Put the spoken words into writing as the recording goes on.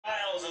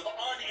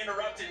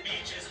uninterrupted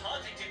beaches,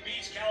 Huntington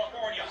Beach,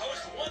 California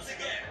hosts once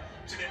again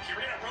to the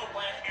Purina Pro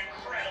Plan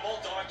Incredible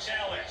Dog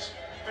Challenge.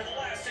 For the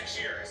last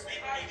 6 years, the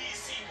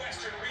IDC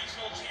Western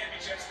Regional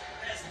Championships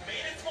has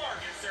made its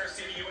mark in Surf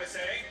City,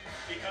 USA,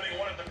 becoming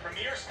one of the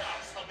premier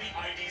stops of the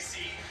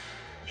IDC.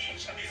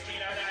 Each of these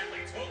canine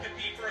athletes will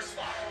compete for a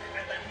spot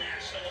at the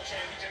National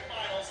Championship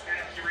Finals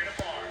at Purina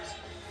Farms.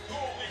 Who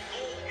will win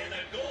gold in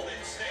the Golden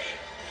State?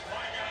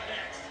 Find out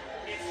next.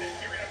 It's the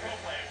Purina Pro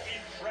Plan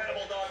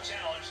Incredible Dog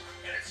Challenge,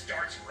 and it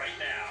starts right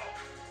now.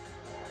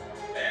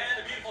 And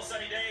a beautiful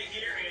sunny day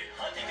here in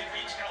Huntington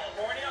Beach,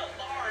 California.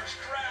 Large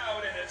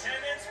crowd in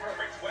attendance,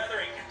 perfect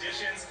weather and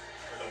conditions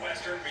for the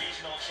Western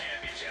Regional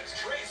Championships.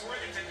 Trace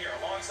Worthington here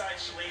alongside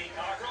Shalane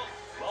Cockrell.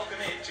 Welcome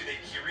into the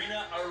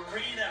Purina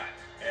Arena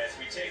as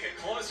we take a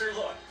closer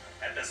look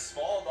at the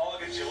small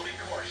dog agility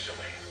course,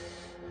 Shalane.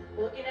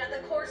 Looking at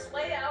the course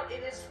layout,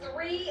 it is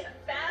 3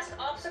 fast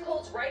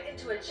obstacles right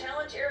into a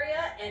challenge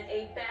area and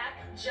a back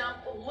jump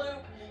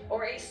loop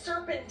or a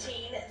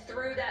serpentine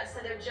through that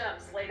set of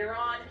jumps. Later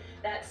on,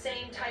 that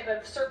same type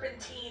of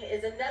serpentine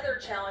is another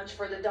challenge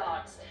for the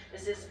dogs.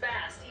 This is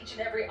fast. Each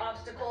and every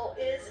obstacle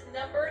is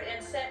numbered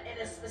and set in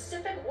a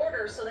specific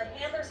order, so the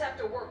handlers have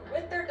to work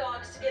with their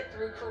dogs to get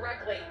through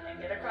correctly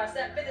and get across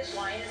that finish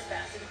line as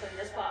fast and clean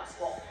as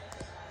possible.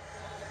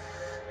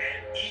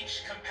 And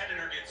each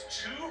competitor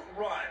gets 2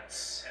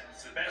 runs, and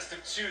it's the best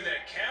of 2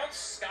 that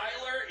counts.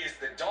 Skylar is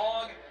the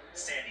dog,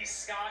 Sandy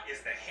Scott is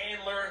the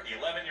handler, the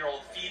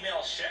 11-year-old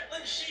female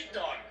Shetland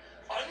sheepdog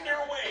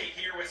underway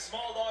here with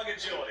small dog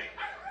agility.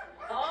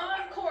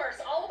 On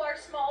course, all of our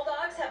small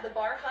dogs have the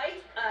bar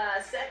height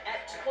set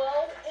at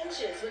 12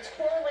 inches, which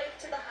correlate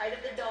to the height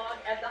of the dog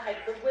at the height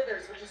of the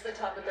withers, which is the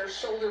top of their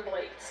shoulder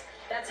blades.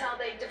 That's how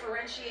they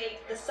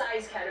differentiate the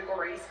size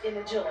categories in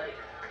agility.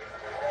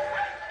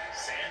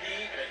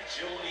 Sandy, an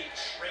agility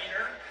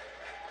trainer,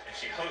 and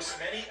she hosts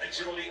many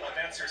agility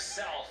events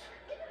herself,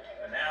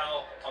 and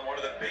now on one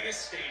of the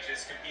biggest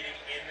stages competing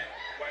in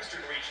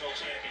Western Regional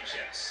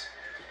Championships.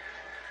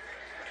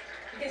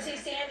 You can see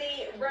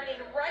Sandy running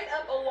right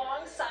up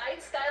alongside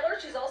Skylar.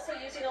 She's also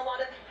using a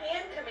lot of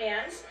hand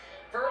commands.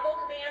 Verbal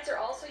commands are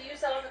also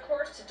used out on the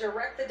course to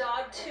direct the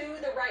dog to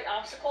the right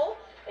obstacle.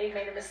 They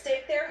made a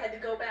mistake there, had to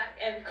go back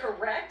and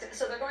correct.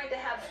 So they're going to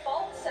have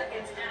fault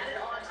seconds added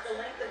on to the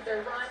length of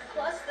their run,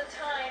 plus the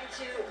time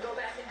to go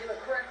back and do it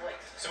correctly.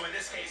 So in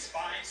this case,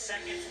 5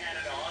 seconds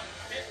added on,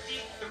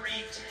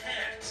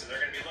 53:10. So they're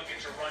going to be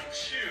looking to run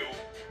 2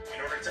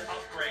 in order to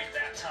upgrade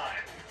that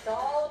time. It's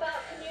all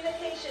about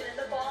communication and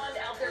the bond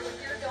out there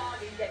with your dog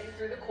and getting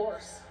through the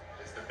course.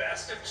 It's the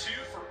best of 2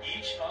 for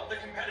each of the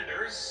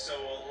competitors. So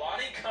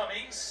Lonnie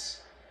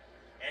Cummings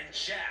and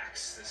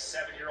Jax, the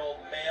 7-year-old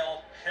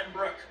male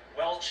Pembroke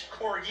Welsh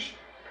Corgi.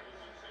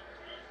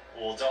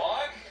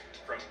 Bulldog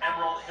from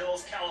Emerald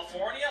Hills,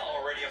 California,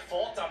 already a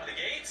fault onto the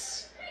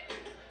gates.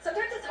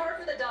 Sometimes it's hard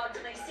for the dogs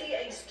when they see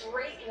a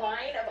straight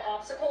line of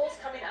obstacles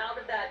coming out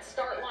of that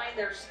start line.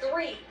 There's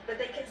 3 that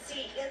they can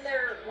see in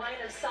their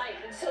line of sight,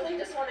 and so they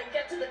just want to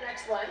get to the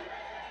next one.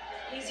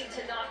 Easy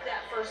to knock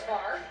that first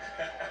bar.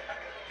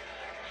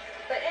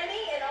 But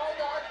any and all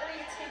dog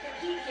breeds can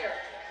compete here.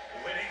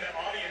 Winning the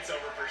audience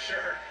over for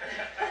sure.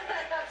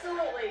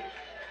 Absolutely.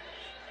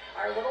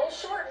 Our little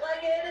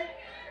short-legged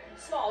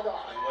small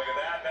dog. Look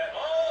at that.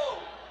 Oh!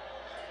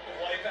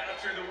 Wipe out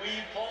through the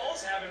weave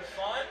poles, having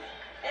fun.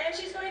 And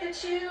she's going to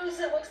choose,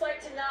 it looks like,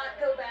 to not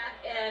go back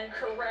and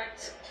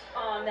correct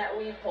on that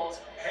weave poles.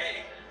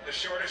 Hey, the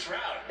shortest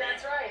route.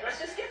 That's right. Let's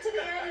just get to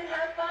the end and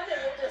have fun,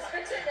 and we'll just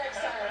fix it next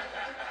time.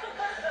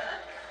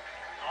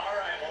 All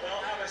right, well,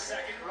 they'll have a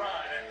second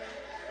run.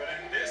 But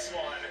in this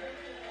one,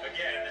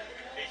 again,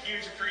 a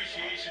huge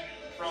appreciation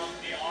from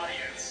the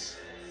audience.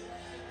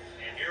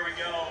 And here we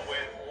go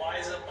with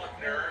Liza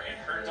Buckner and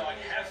her dog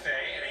Hefe,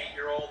 an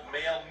 8-year-old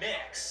male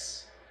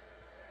mix.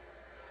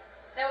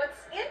 Now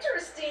what's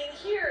interesting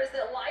here is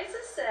that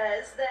Liza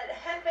says that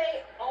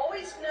Hefe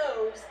always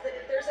knows that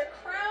if there's a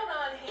crowd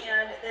on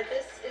hand, that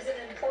this is an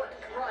important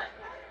run.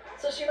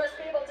 So she must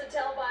be able to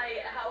tell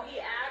by how he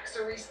acts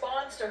or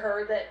responds to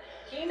her that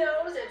he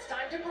knows it's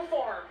time to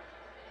perform.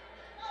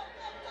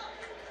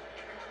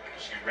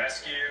 She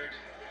rescued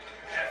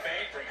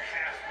Hefe from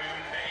Half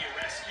Moon Bay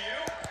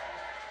Rescue.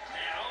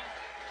 Now,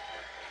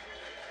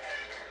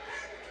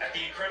 at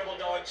the Incredible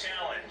Dog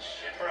Challenge,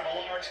 in front of a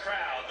large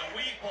crowd, the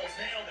weave poles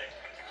nailed it.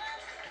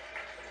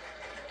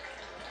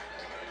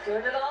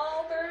 Doing it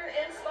all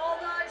in small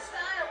dog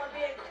style and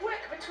being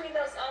quick between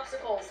those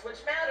obstacles,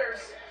 which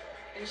matters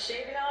in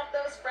shaving off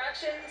those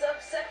fractions of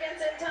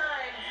seconds in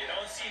time. You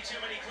don't see too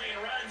many clean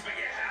runs, but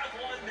you have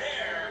one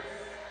there.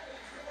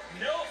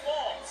 No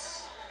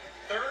faults.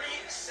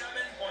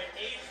 37.85,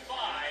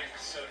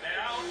 so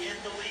now in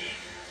the lead.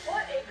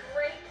 What a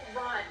great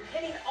run.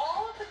 Hitting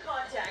all of the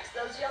contacts.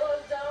 Those yellow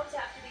zones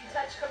have to be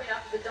touched coming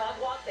off of the dog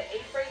walk, the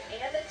A-frame,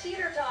 and the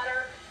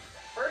teeter-totter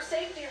for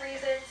safety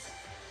reasons.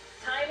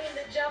 Timing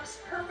the jumps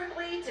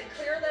perfectly to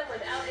clear them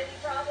without any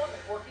problem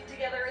and working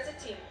together as a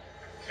team.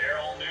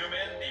 Carol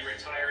Newman, the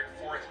retired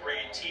 4th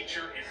grade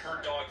teacher, and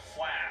her dog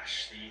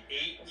Flash, the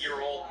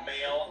 8-year-old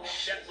male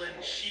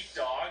Shetland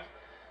sheepdog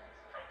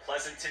from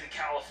Pleasanton,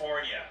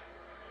 California.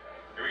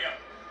 Here we go.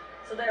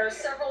 So there are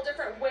several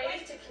different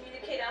ways to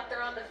communicate out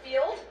there on the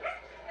field.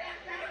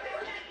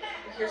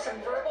 You hear some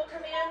verbal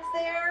commands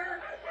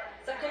there,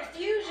 some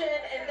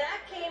confusion, and that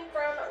came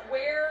from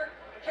where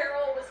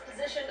Carol was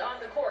positioned on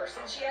the course.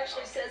 And she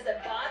actually says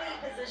that body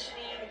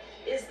positioning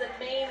is the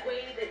main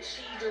way that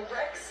she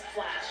directs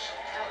Flash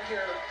out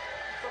here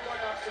from one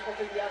obstacle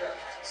to the other.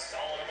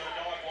 Solid over the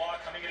dog walk,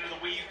 coming into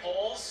the weave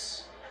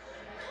poles.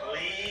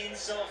 Clean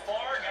so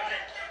far, got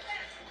it.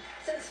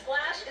 Since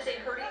Flash is a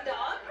herding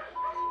dog,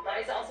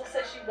 Liza also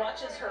says she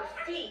watches her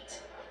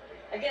feet.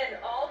 Again,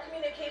 all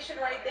communication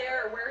right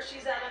there, where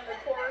she's at on the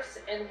course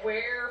and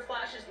where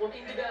Flash is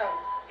looking to go.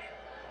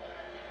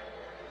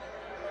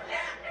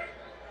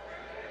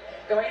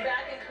 Going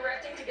back and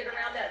correcting to get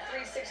around that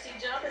 360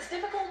 jump. It's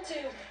difficult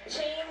to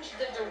change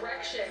the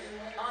direction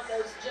on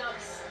those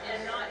jumps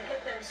and not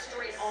hit them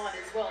straight on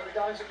as well. The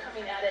dogs are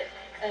coming at it,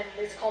 and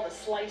it's called a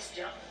slice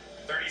jump.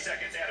 30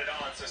 seconds added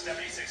on, so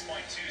 76.27.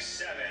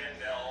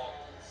 They'll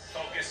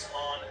focus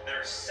on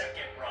their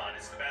second run.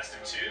 It's the best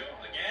of two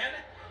again.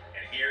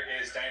 And here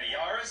is Diana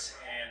Yaris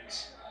and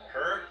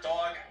her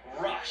dog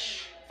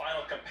Rush,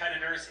 final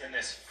competitors in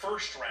this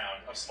first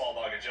round of small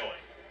dog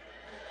agility.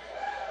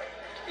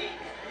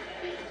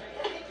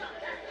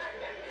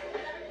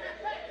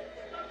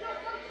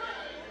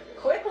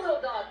 Quick little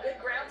dog, good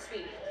ground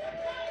speed.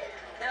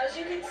 Now, as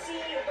you can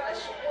see, Rush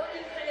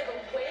working kind of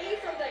away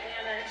from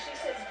Diana, and she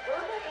says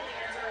verbal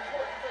commands are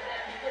important for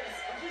them because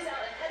when he's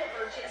out ahead of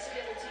her, she has to be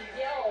able to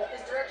yell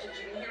his directions.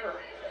 You can hear her.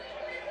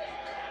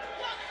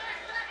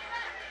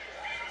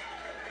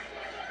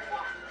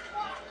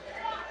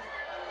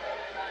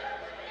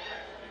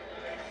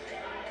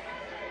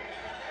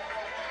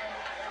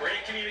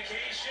 Great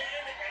communication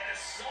and a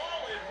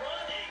solid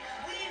run, a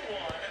clean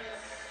one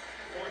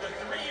for the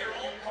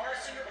 3-year-old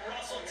Carson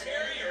Russell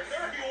Terrier,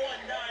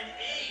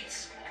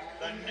 31.98.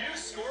 The new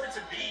score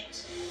to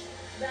beat.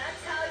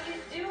 That's how you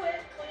do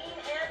it, clean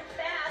and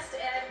fast,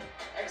 and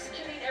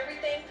executing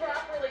everything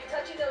properly,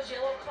 touching those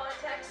yellow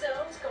contact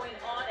zones, going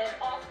on and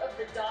off of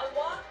the dog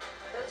walk.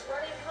 Those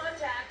running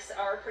contacts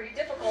are pretty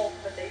difficult,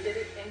 but they did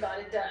it and got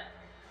it done.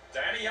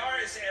 Diana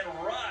Yaris and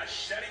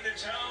Rush setting the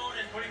tone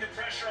and putting the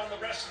pressure on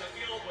the rest of the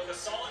field with a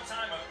solid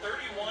time of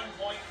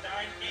 31.98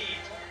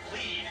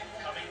 lead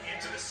coming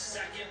into the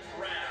second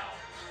round.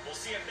 We'll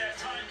see if that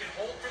time can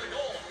hold for the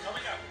gold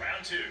coming up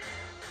round 2.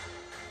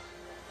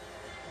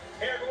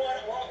 Hey everyone,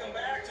 welcome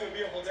back to a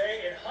beautiful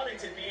day in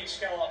Huntington Beach,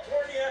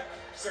 California.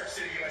 Surf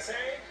City,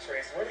 USA.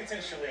 Trace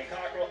Worthington, Shalene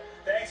Cockrell.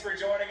 Thanks for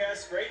joining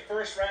us. Great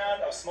first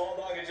round of small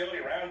dog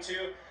agility. Round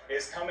 2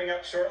 is coming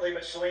up shortly.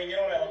 But Shalene, you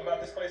know what I love about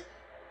this place?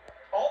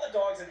 All the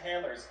dogs and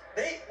handlers,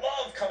 they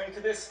love coming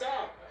to this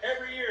stop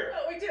every year.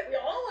 Oh, we do. We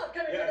all love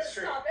coming to this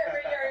stop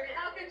every year. I mean,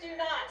 how could you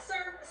not?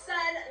 Surf,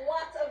 sun,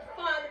 lots of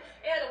fun,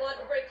 and a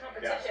lot of great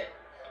competition. Yeah.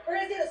 We're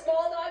going to see the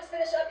small dogs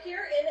finish up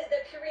here in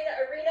the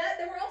Purina arena.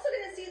 Then we're also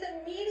going to see the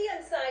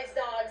medium-sized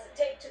dogs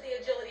take to the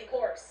agility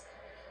course.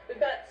 We've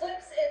got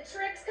flips and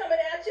tricks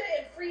coming at you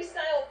in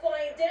freestyle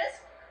flying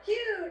disc.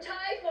 Huge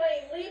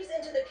high-flying leaps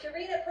into the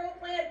Purina Pro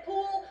Plan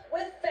pool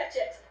with Fetch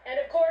It. And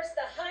of course,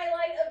 the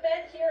highlight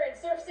event here in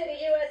Surf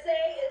City,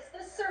 USA is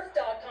the Surf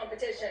Dog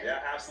competition. Yeah,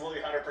 absolutely,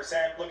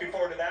 100%. Looking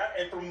forward to that.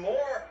 And for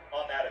more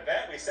on that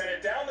event, we sent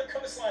it down the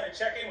coastline and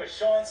check in with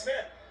Sean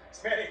Smith.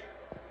 Smitty.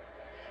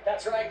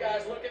 That's right,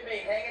 guys. Look at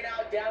me, hanging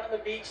out down on the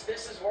beach.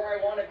 This is where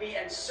I want to be.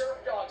 And Surf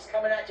Dogs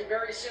coming at you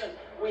very soon.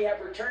 We have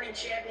returning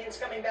champions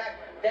coming back,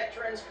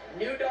 veterans,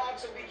 new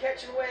dogs will be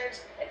catching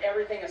waves, and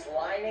everything is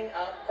lining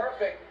up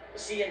perfect. We'll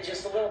see you in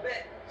just a little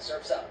bit.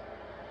 Surf's up.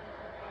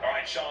 All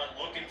right, Sean,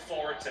 looking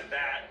forward to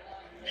that.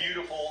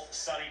 Beautiful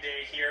sunny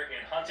day here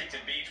in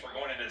Huntington Beach. We're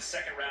going into the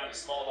second round of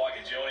small dog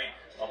agility.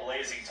 A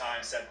blazing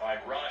time set by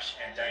Rush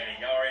and Diana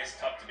Yaris.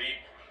 Tough to beat.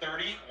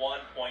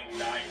 31.98.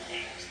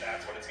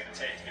 That's what it's going to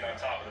take to get on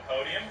top of the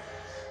podium.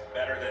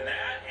 Better than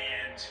that.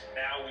 And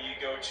now we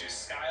go to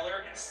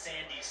Skylar and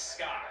Sandy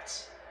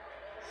Scott.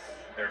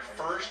 Their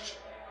first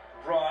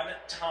run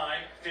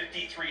time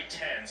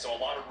 53.10. So a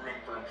lot of room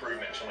for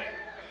improvement, Shalene.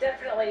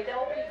 Definitely.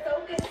 They'll be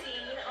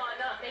focusing on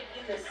not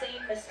making the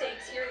same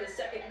mistakes here the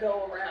second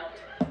go around.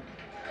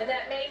 And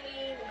that may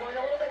mean going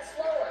a little bit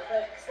slower,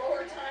 but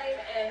slower time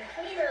and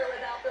cleaner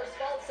without those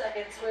fault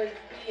seconds would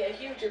be a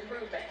huge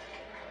improvement.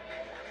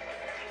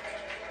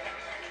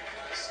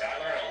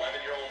 Skylar, an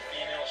 11-year-old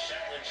female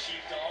Shetland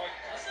sheepdog,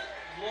 doesn't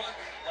look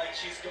like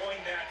she's going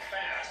that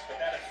fast, but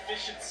that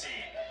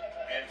efficiency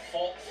and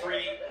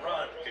fault-free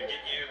run could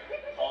get you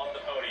on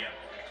the podium.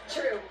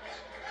 True.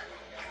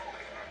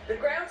 The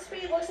ground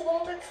speed looks a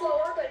little bit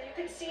slower, but you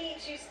can see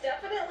she's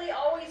definitely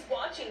always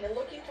watching and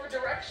looking for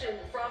direction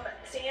from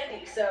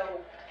Sandy.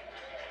 So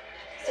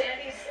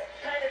Sandy's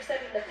kind of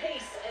setting the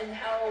pace and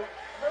how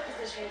her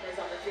positioning is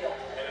on the field.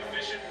 An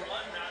efficient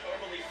run, not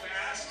overly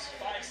fast.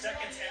 5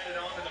 seconds added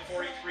on to the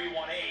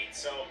 43.18,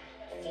 so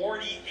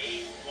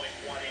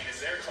 48.18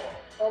 is their total.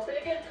 A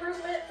big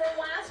improvement from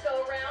last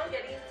go around,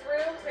 getting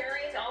through,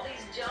 clearing all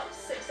these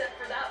jumps, except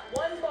for that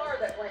one bar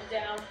that went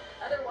down.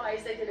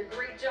 Otherwise, they did a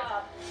great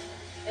job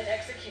in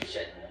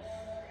execution.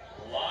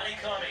 Lonnie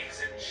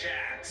Cummings and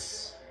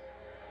Jax.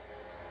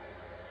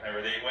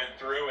 Remember, they went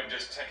through and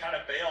just kind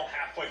of bailed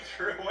halfway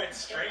through, went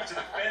straight to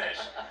the finish.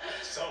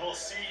 So we'll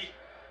see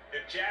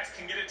if Jax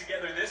can get it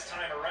together this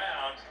time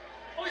around.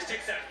 Always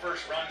takes that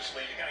first run,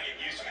 Shalene, to kind of get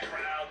used to the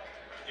crowd,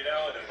 you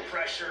know, the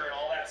pressure and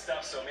all that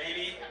stuff. So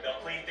maybe they'll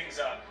clean things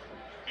up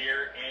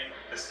here in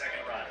the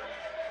second run.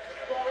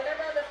 Well,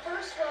 remember on the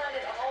first run,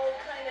 it all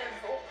kind of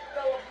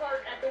fell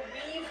apart at the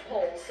weave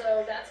pole.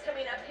 So that's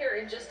coming up here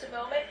in just a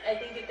moment. I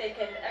think if they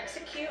can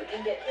execute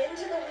and get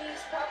into the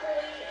weaves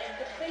properly and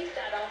complete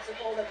that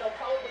obstacle, that they'll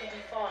probably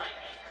be fine.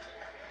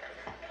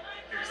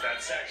 Here's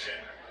that section.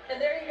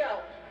 And there you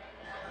go.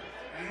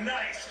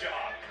 Nice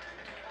job.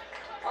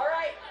 All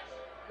right.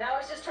 Now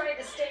it's just trying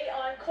to stay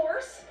on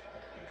course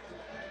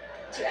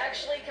to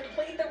actually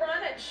complete the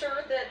run. I'm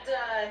sure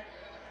that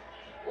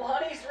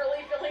Lonnie's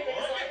really feeling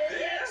excited. Look at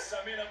this. Here.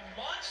 I mean, a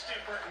much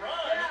different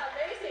run. Yeah,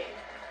 amazing.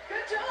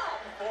 Good job.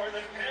 For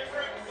the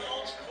Pembroke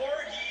Gulch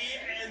Corgi,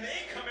 and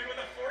they come in with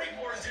a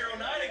 44.09,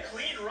 a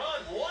clean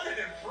run. What an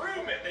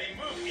improvement. They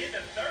move into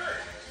third.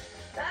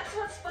 That's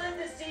what's fun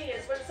to see,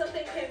 is when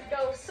something can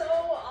go so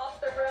off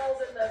the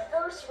rails in the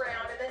first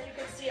round, and then you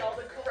can see all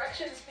the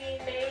corrections being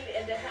made,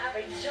 and to have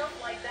a jump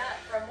like that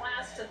from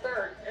last to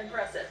third.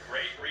 Impressive.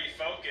 Great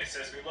refocus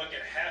as we look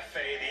at Hefe,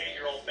 the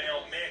 8-year-old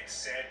male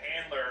mix, and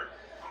handler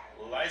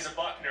Liza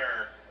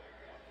Buckner.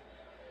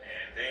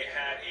 And they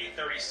had a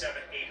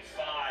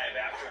 37.85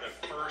 after the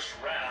first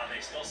round.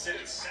 They still sit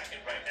in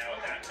second right now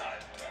at that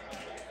time.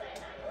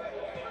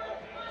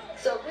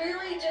 So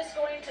really just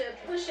going to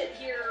push it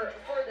here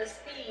for the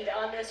speed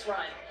on this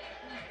run.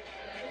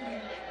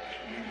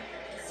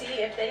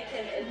 See if they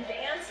can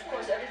advance. Of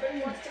course,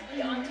 everybody wants to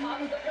be on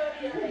top of the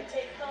podium. They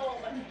take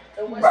home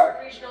the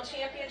Western Regional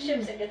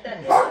Championships and get that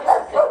into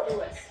St.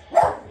 Louis.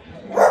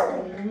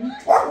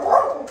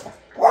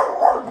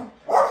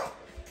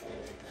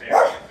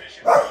 Very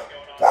efficient run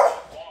going on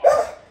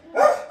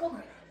that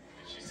walk.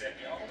 She said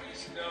he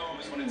always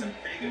knows when it's a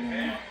big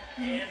event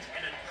and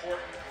an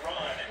important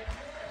run.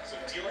 So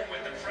dealing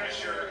with the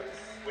pressure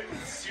with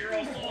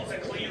 0 faults, a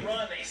clean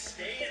run, they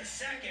stay in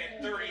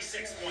second,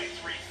 36.34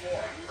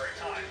 for a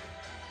time.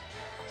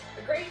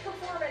 A great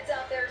performance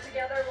out there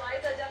together.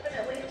 Liza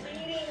definitely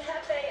leading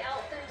Hefe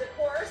out through the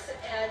course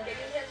and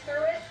getting him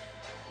through it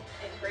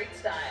in great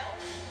style.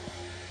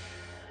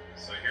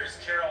 So here's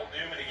Carol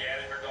Newman again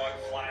and her dog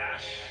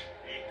Flash,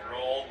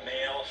 8-year-old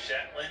male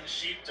Shetland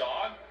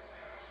sheepdog.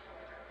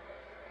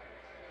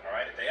 All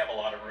right, they have a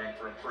lot of room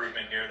for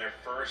improvement here. Their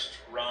first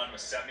run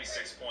was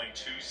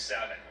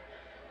 76.27.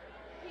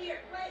 Here,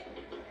 wait.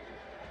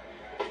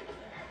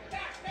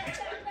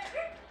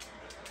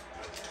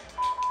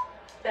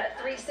 That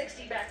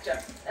 360 back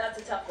jump, that's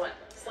a tough one.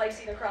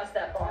 Slicing across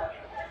that bar.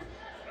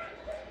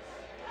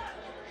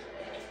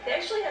 They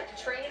actually have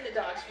to train the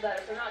dogs for that.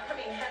 If they're not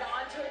coming head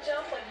on to a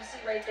jump, like you see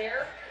right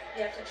there,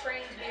 you have to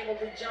train to be able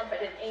to jump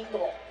at an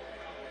angle.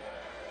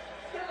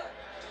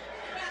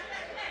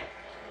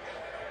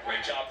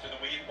 Great job through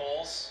the weave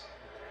poles.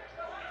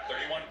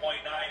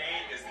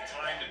 31.98 is the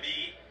time to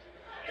beat.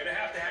 Gonna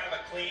have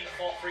a clean,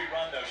 fault-free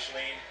run though,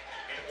 Shalene,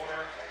 in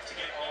order to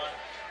get on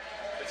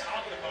the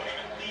top of the podium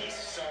at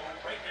least. So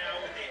right now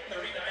with a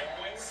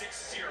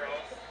 39.60,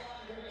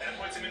 that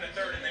puts him in the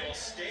third, and they will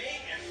stay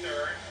in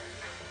third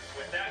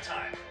with that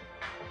time.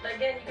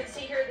 Again, you can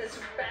see here this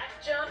back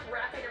jump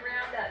wrapping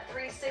around that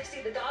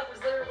 360. The dog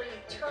was literally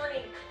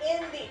turning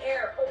in the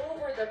air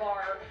over the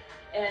bar,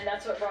 and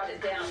that's what brought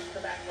it down the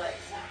back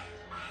legs.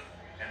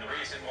 And the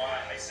reason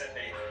why I said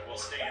they will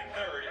stay in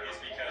third is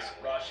because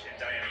Rush and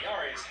Diana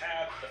Yaris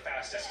have the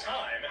fastest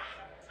time,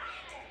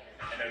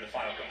 and they're the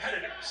final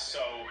competitors.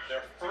 So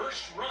their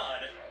first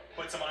run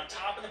puts them on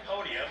top of the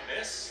podium.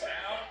 This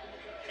now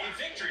a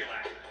victory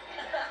lap.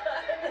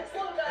 This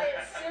little guy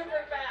is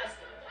super fast.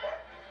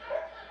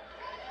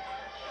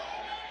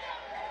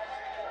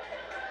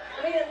 I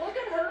mean, and look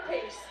at her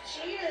pace.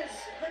 She is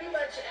pretty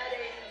much at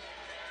a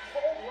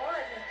full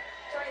run,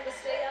 trying to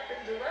stay up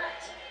and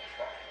direct.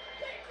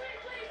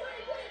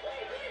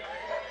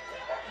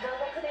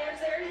 Verbal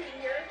commands there, you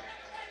can hear it.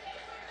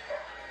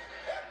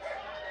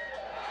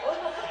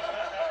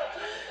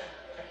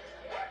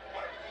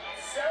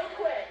 So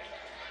quick.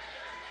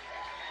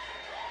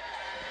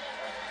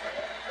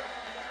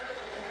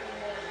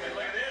 And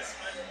look at this,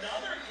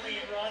 another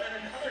clean run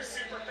and another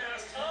super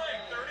fast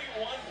time,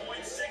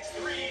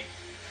 31.63.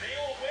 They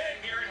will win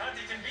here at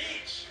Huntington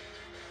Beach.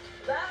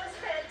 That was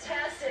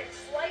fantastic.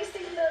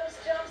 Slicing those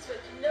jumps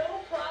with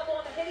no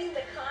problem, hitting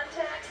the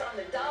contacts on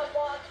the dog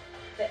walk,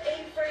 the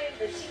A-frame,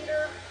 the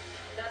teeter.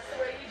 That's the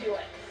way you do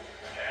it.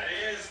 That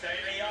is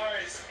Diana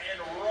Yaris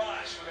and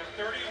Rush with a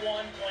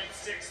 31.63.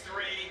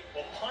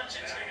 Will punch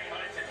it back at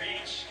Huntington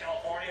Beach,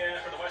 California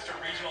for the Western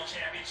Regional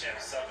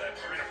Championships of the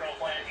Purina Pro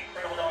Plan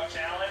Incredible Dog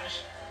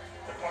Challenge.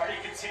 The party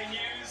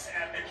continues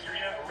at the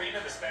Purina Arena.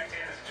 The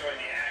spectators enjoying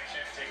the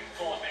action, taking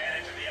full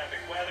advantage of the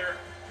epic weather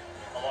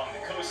along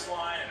the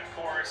coastline, and of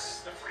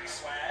course, the free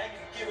swag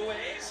and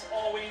giveaways.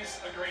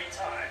 Always a great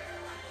time.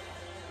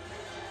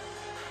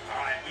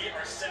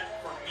 are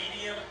set for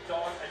medium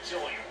dog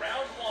agility.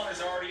 Round 1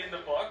 is already in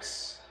the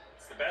books.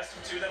 It's the best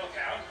of 2 that'll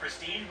count.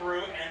 Christine,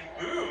 Brew, and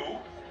Boo,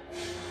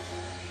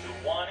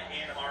 who won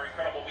in our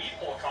incredible weed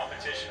pull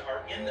competition,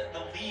 are in the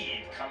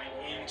lead coming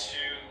into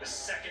the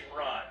second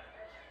run.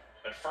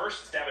 But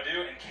first, it's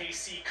Dabadoo and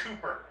KC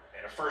Cooper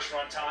in a first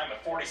run time of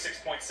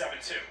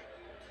 46.72.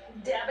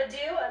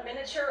 Dabadoo, a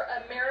miniature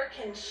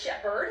American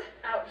Shepherd,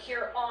 out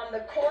here on the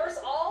course.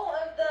 All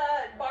of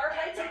the bar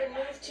heights have been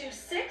moved to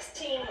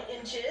 16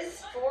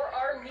 inches for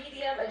our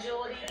medium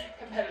agility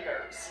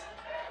competitors.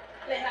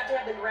 They have to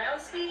have the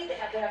ground speed, they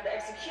have to have the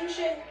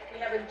execution. We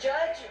have a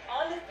judge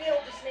on the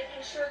field just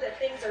making sure that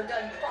things are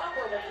done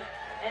properly.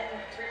 And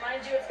to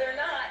remind you, if they're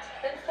not,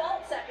 then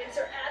fault seconds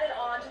are added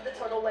on to the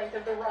total length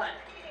of the run.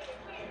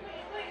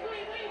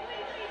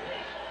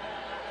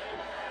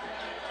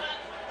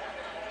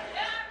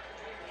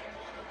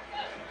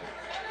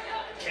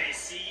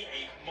 KC,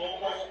 a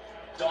mobile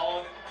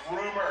dog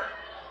groomer,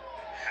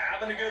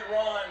 having a good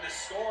run. The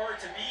score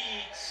to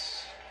beat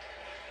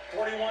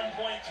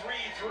 41.33.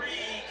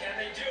 Can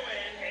they do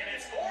it? And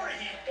it's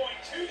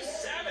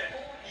 40.27.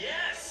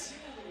 Yes,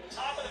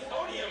 top of the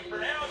podium for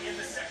now in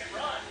the second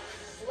run.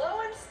 Slow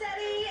and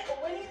steady,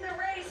 winning the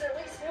race, or at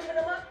least moving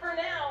them up for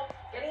now.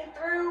 Getting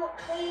through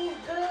clean,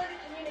 good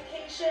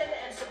communication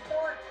and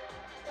support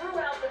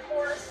throughout the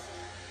course.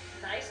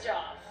 Nice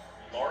job.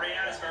 Laurie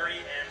Asbury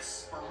and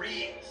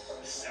Spree,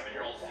 the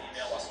 7-year-old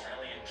female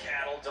Australian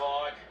cattle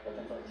dog,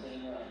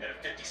 at a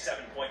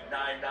 57.99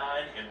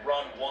 in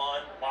run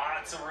 1.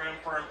 Lots of room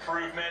for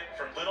improvement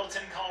from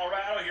Littleton,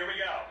 Colorado. Here we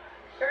go.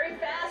 Very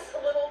fast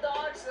little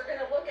dogs. They're going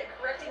to look at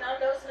correcting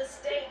on those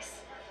mistakes.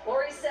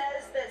 Laurie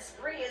says that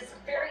Spree is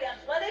very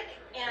athletic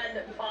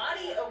and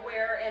body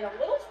aware and a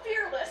little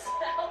fearless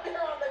out there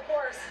on the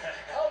course.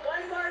 Oh,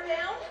 1 bar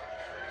down,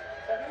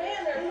 but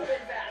man, they're moving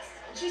fast.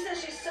 And she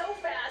says she's so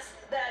fast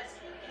that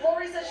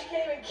Laurie says she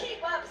can't even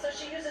keep up, so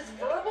she uses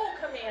verbal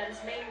commands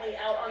mainly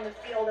out on the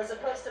field as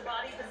opposed to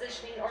body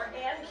positioning or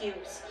hand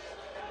cues.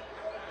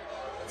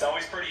 It's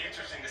always pretty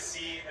interesting to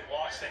see and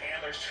watch the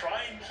handlers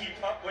try and keep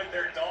up with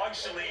their dog,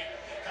 Shalene,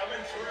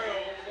 coming through.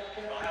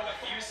 They'll have a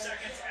few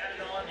seconds added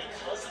on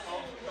because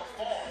of the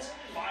fault.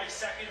 5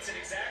 seconds in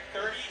exact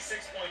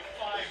 36.52,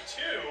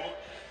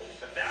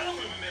 but that'll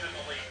move them into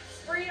the lead.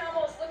 Spree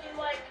almost looking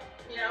like,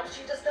 you know,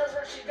 she just knows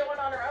where she's going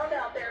on her own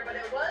out there, but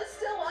it was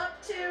still up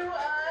to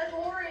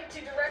Laurie to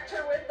direct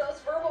her with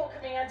those verbal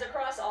commands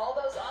across all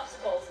those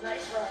obstacles.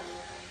 Nice run.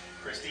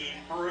 Christine,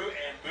 Brew,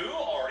 and Boo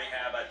already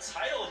have a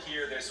title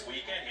here this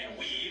weekend in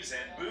Weaves,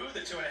 and Boo,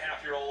 the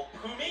 2.5-year-old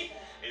Pumi,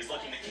 is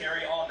looking to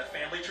carry on the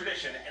family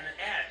tradition and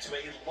add to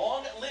a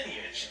long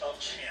lineage of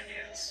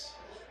champions.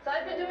 So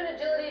I've been doing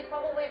agility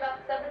probably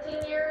about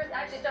 17 years.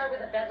 I actually started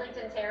with a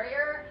Bedlington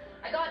Terrier.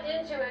 I got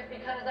into it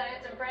because I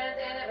had some friends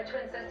and I have a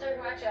twin sister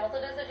who actually also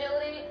does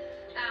agility.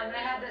 And I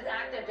have this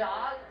active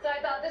dog. So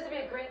I thought this would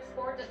be a great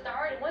sport to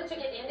start. And once you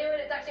get into it,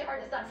 it's actually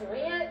hard to stop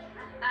doing it.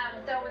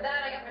 So with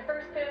that, I got my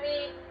first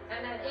Pumi,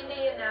 and then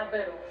Indy, and now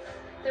Boo.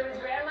 So his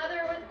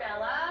grandmother was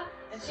Bella,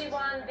 and she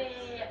won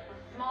the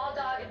small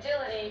dog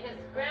agility. His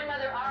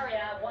grandmother,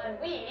 Aria, won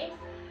Weaves.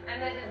 And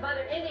then his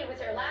mother, Indy,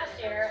 was here last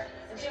year,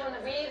 and she won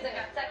the Weaves and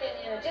got second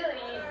in agility.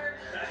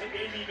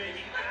 Indy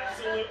making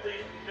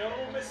absolutely no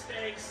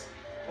mistakes,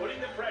 putting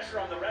the pressure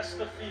on the rest of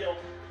the field.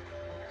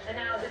 And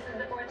now this is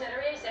the 4th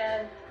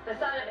generation, the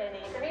son of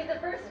Indy. So he's the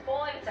first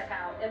boy to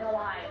count in the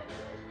line.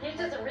 He's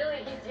just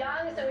he's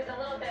young, so he's a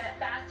little bit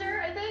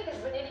faster, I think,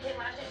 because when Indy came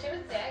last year, she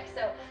was 6.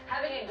 So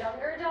having a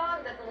younger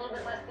dog that's a little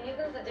bit less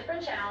seasoned is a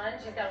different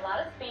challenge. He's got a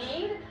lot of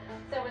speed,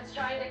 so it's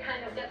trying to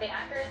kind of get the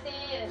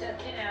accuracy and just,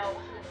 you know,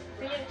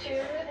 be in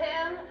tune with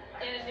him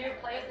in a new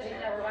place that he's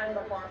never run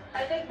before.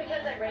 I think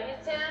because I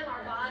raised him,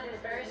 our bond is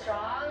very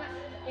strong.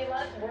 He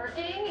loves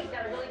working. He's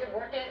got a really good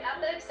work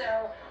ethic,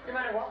 so no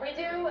matter what we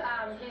do,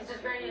 he's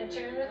just very in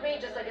tune with me,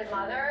 just like his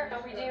mother.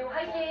 But we do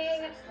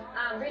hiking.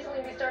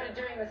 Recently we started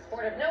doing the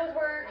sport of nose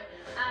work,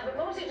 but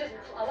mostly just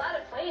a lot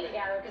of play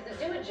together, because to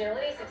do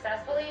agility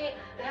successfully,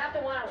 they have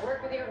to want to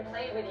work with you and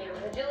play with you.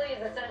 And agility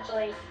is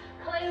essentially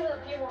play with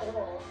a few more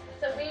rules.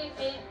 So we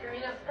feed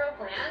Purina's Pro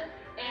Plan,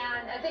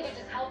 and I think it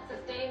just helps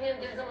sustain him,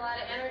 gives him a lot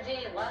of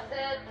energy, he loves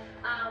it,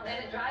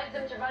 and it drives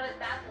him to run as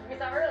fast as we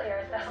saw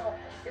earlier. So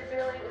it's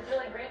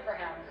really great for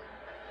him.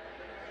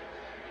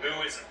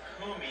 Boo is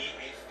a Pumi,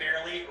 a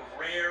fairly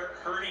rare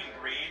herding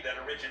breed that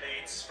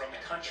originates from the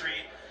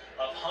country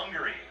of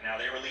Hungary. Now,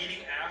 they were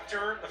leading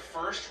after the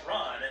first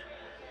run,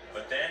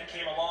 but then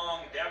came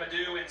along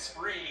Dabadoo and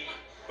Spree,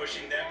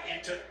 pushing them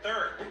into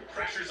 3rd.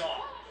 Pressure's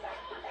on.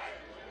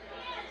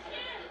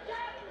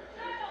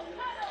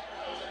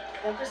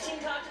 Well, Christine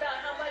talked about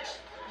how much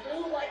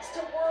Boo likes to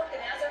work,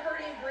 and as a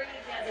herding breed,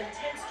 he has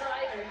intense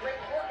drive and a great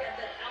work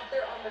ethic out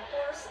there on the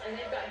course, and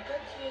they've got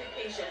good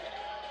communication.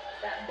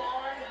 That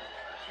bond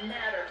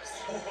matters.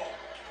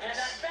 And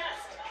that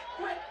fast,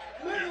 quick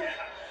move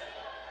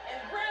and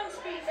ground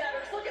speed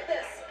matters. Look at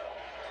this.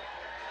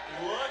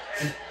 Look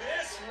at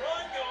this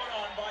run going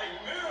on by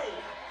Boo.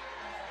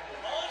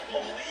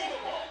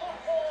 Unbelievable.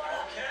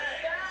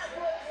 Okay. That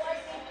was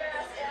lightning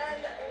fast,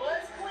 and let's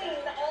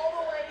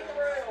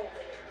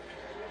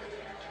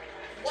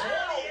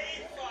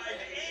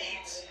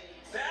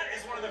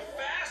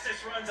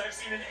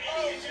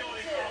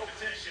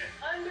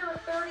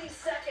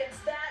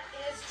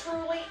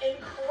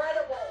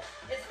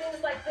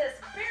things like this,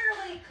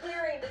 barely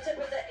clearing the tip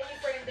of the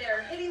A-frame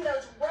there, hitting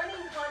those running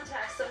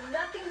contacts so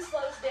nothing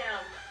slows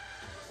down.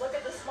 Look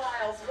at the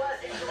smiles. What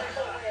a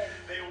joyful win.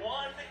 They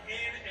won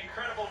in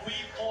incredible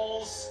weave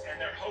pulls, and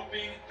they're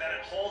hoping that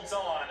it holds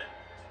on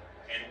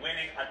in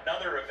winning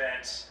another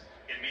event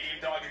in medium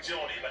dog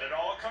agility. But it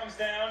all comes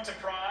down to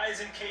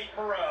Prize and Kate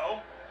Moreau.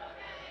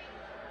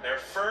 Their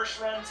first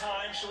run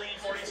time, Shalene,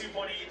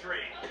 42.83.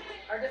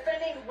 Our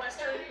defending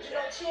Western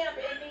Regional champ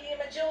in medium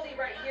agility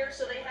right here,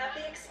 so they have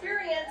the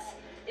experience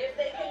if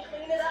they can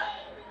clean it up.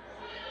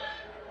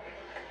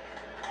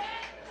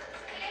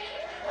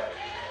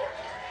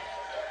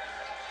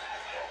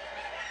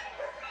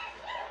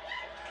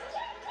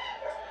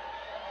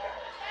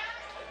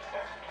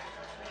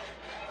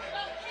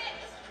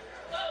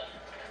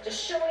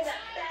 Just showing that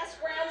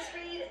fast ground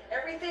speed,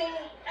 everything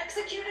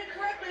executed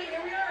correctly. Here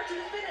we are to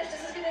the finish.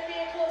 This is going to be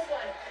a close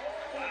one.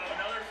 Wow,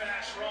 another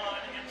fast run,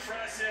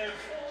 impressive.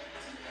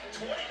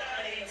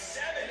 29.87.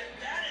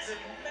 That is a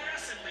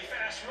massively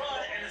fast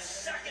run, and a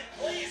second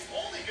place,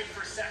 only good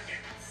for second.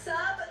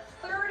 Sub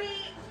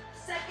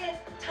 30-second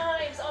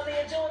times on the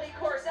agility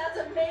course. That's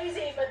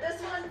amazing, but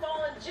this one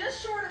falling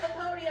just short of the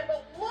podium.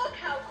 But look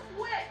how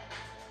quick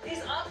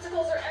these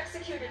obstacles are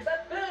executed.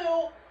 But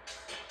Boo,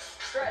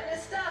 strutting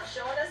his stuff,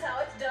 showing us how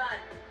it's done.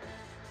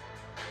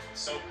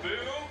 So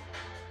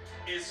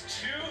Boo is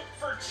 2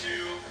 for 2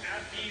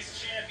 at these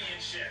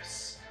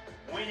championships,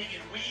 winning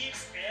in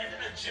weaves and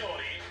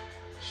agility.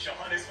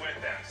 Sean is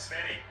with them.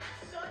 Smitty.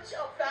 Such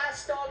a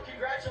fast dog.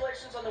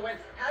 Congratulations on the win.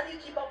 How do you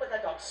keep up with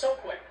that dog so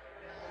quick?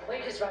 Well,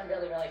 you just run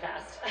really, really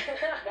fast.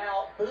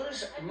 Now,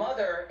 Boo's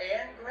mother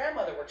and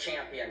grandmother were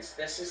champions.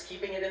 This is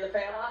keeping it in the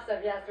family.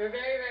 Awesome. Yes, we're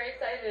very, very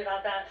excited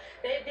about that.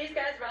 These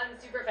guys run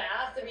super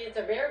fast. I mean, it's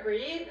a rare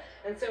breed,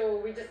 and so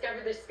we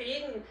discovered their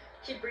speed and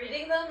keep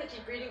breeding them and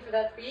keep breeding for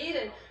that speed.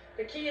 And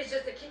the key is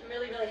just to keep them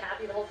really, really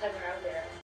happy the whole time they're out there.